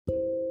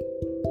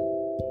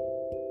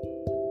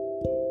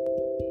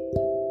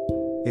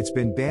It's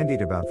been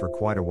bandied about for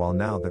quite a while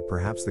now that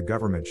perhaps the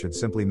government should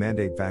simply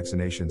mandate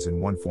vaccinations in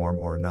one form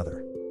or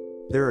another.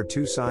 There are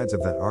two sides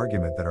of that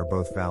argument that are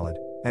both valid,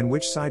 and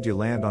which side you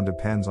land on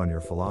depends on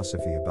your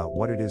philosophy about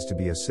what it is to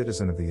be a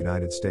citizen of the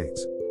United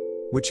States.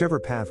 Whichever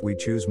path we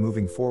choose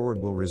moving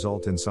forward will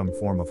result in some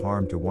form of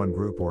harm to one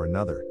group or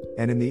another,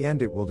 and in the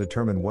end it will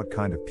determine what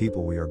kind of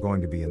people we are going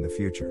to be in the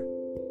future.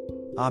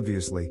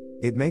 Obviously,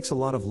 it makes a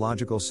lot of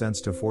logical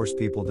sense to force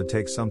people to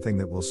take something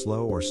that will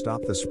slow or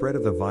stop the spread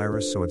of the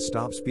virus so it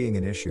stops being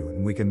an issue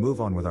and we can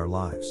move on with our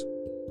lives.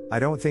 I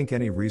don't think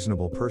any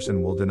reasonable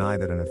person will deny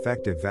that an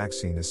effective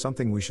vaccine is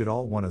something we should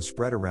all want to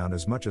spread around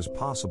as much as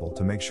possible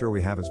to make sure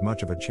we have as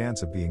much of a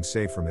chance of being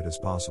safe from it as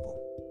possible.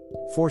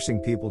 Forcing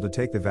people to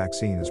take the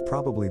vaccine is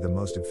probably the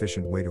most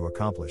efficient way to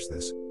accomplish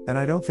this, and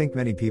I don't think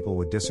many people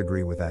would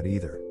disagree with that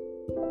either.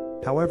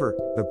 However,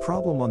 the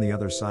problem on the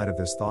other side of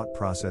this thought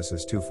process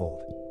is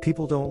twofold.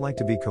 People don't like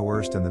to be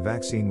coerced, and the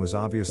vaccine was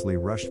obviously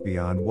rushed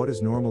beyond what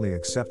is normally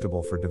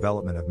acceptable for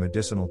development of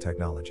medicinal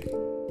technology.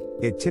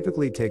 It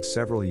typically takes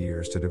several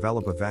years to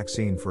develop a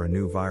vaccine for a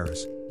new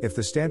virus, if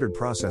the standard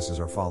processes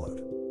are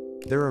followed.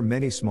 There are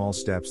many small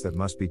steps that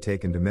must be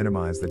taken to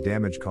minimize the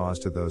damage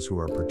caused to those who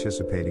are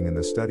participating in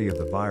the study of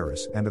the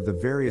virus and of the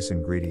various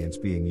ingredients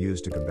being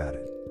used to combat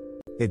it.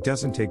 It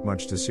doesn't take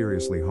much to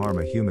seriously harm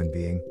a human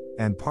being,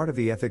 and part of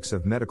the ethics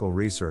of medical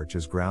research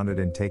is grounded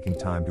in taking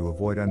time to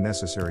avoid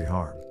unnecessary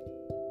harm.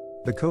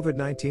 The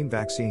COVID-19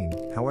 vaccine,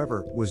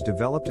 however, was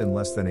developed in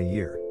less than a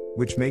year,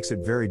 which makes it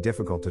very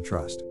difficult to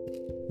trust.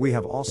 We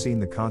have all seen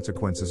the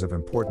consequences of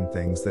important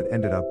things that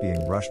ended up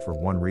being rushed for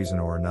one reason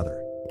or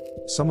another.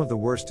 Some of the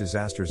worst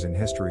disasters in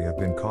history have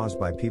been caused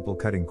by people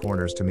cutting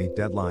corners to meet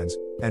deadlines,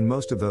 and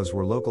most of those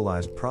were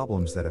localized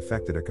problems that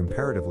affected a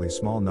comparatively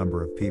small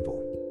number of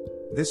people.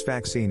 This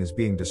vaccine is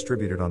being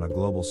distributed on a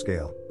global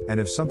scale, and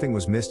if something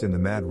was missed in the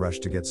mad rush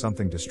to get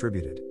something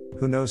distributed,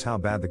 who knows how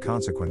bad the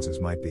consequences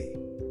might be.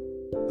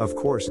 Of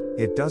course,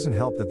 it doesn't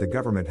help that the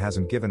government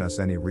hasn't given us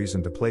any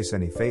reason to place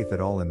any faith at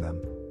all in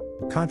them.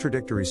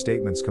 Contradictory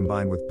statements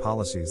combined with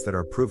policies that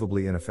are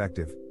provably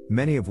ineffective,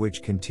 many of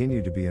which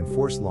continue to be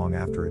enforced long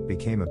after it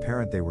became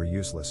apparent they were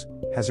useless,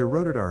 has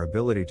eroded our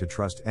ability to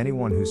trust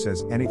anyone who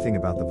says anything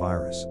about the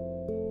virus.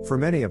 For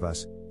many of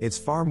us, it's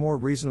far more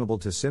reasonable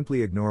to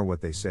simply ignore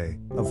what they say,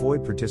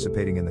 avoid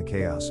participating in the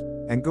chaos,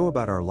 and go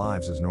about our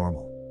lives as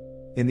normal.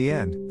 In the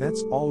end,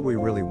 that's all we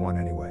really want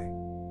anyway.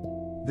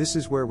 This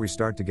is where we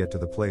start to get to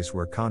the place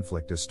where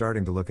conflict is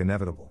starting to look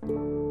inevitable.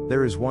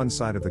 There is one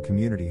side of the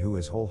community who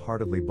has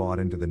wholeheartedly bought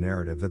into the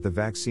narrative that the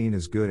vaccine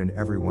is good and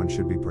everyone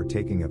should be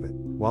partaking of it,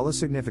 while a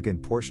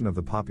significant portion of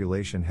the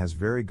population has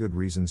very good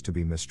reasons to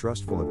be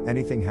mistrustful of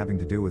anything having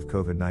to do with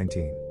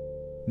COVID-19.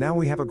 Now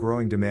we have a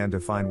growing demand to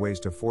find ways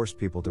to force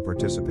people to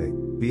participate,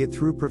 be it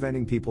through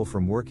preventing people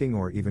from working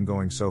or even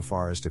going so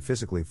far as to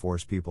physically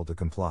force people to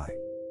comply.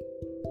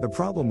 The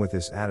problem with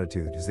this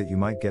attitude is that you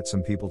might get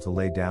some people to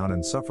lay down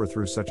and suffer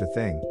through such a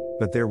thing,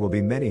 but there will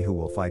be many who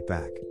will fight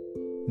back.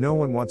 No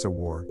one wants a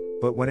war,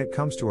 but when it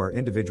comes to our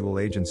individual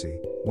agency,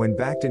 when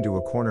backed into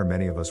a corner,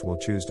 many of us will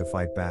choose to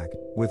fight back,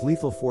 with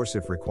lethal force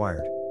if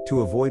required,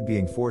 to avoid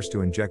being forced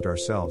to inject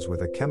ourselves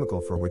with a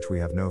chemical for which we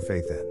have no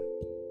faith in.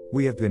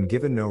 We have been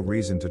given no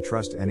reason to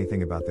trust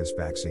anything about this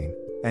vaccine,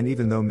 and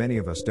even though many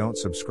of us don't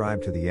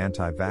subscribe to the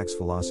anti-vax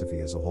philosophy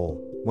as a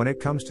whole, when it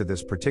comes to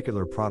this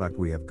particular product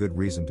we have good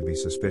reason to be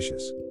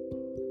suspicious.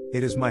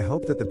 It is my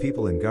hope that the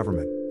people in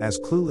government, as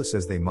clueless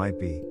as they might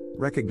be,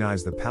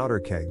 recognize the powder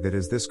keg that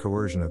is this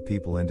coercion of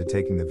people into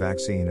taking the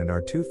vaccine and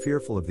are too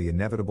fearful of the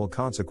inevitable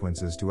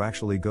consequences to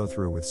actually go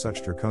through with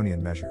such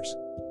draconian measures.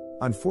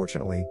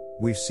 Unfortunately,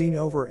 we've seen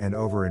over and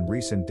over in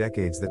recent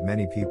decades that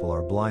many people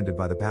are blinded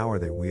by the power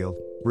they wield,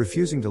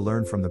 refusing to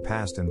learn from the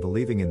past and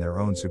believing in their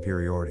own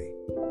superiority.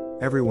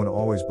 Everyone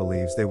always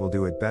believes they will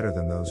do it better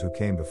than those who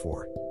came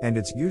before, and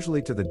it's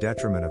usually to the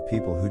detriment of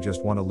people who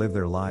just want to live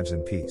their lives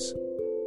in peace.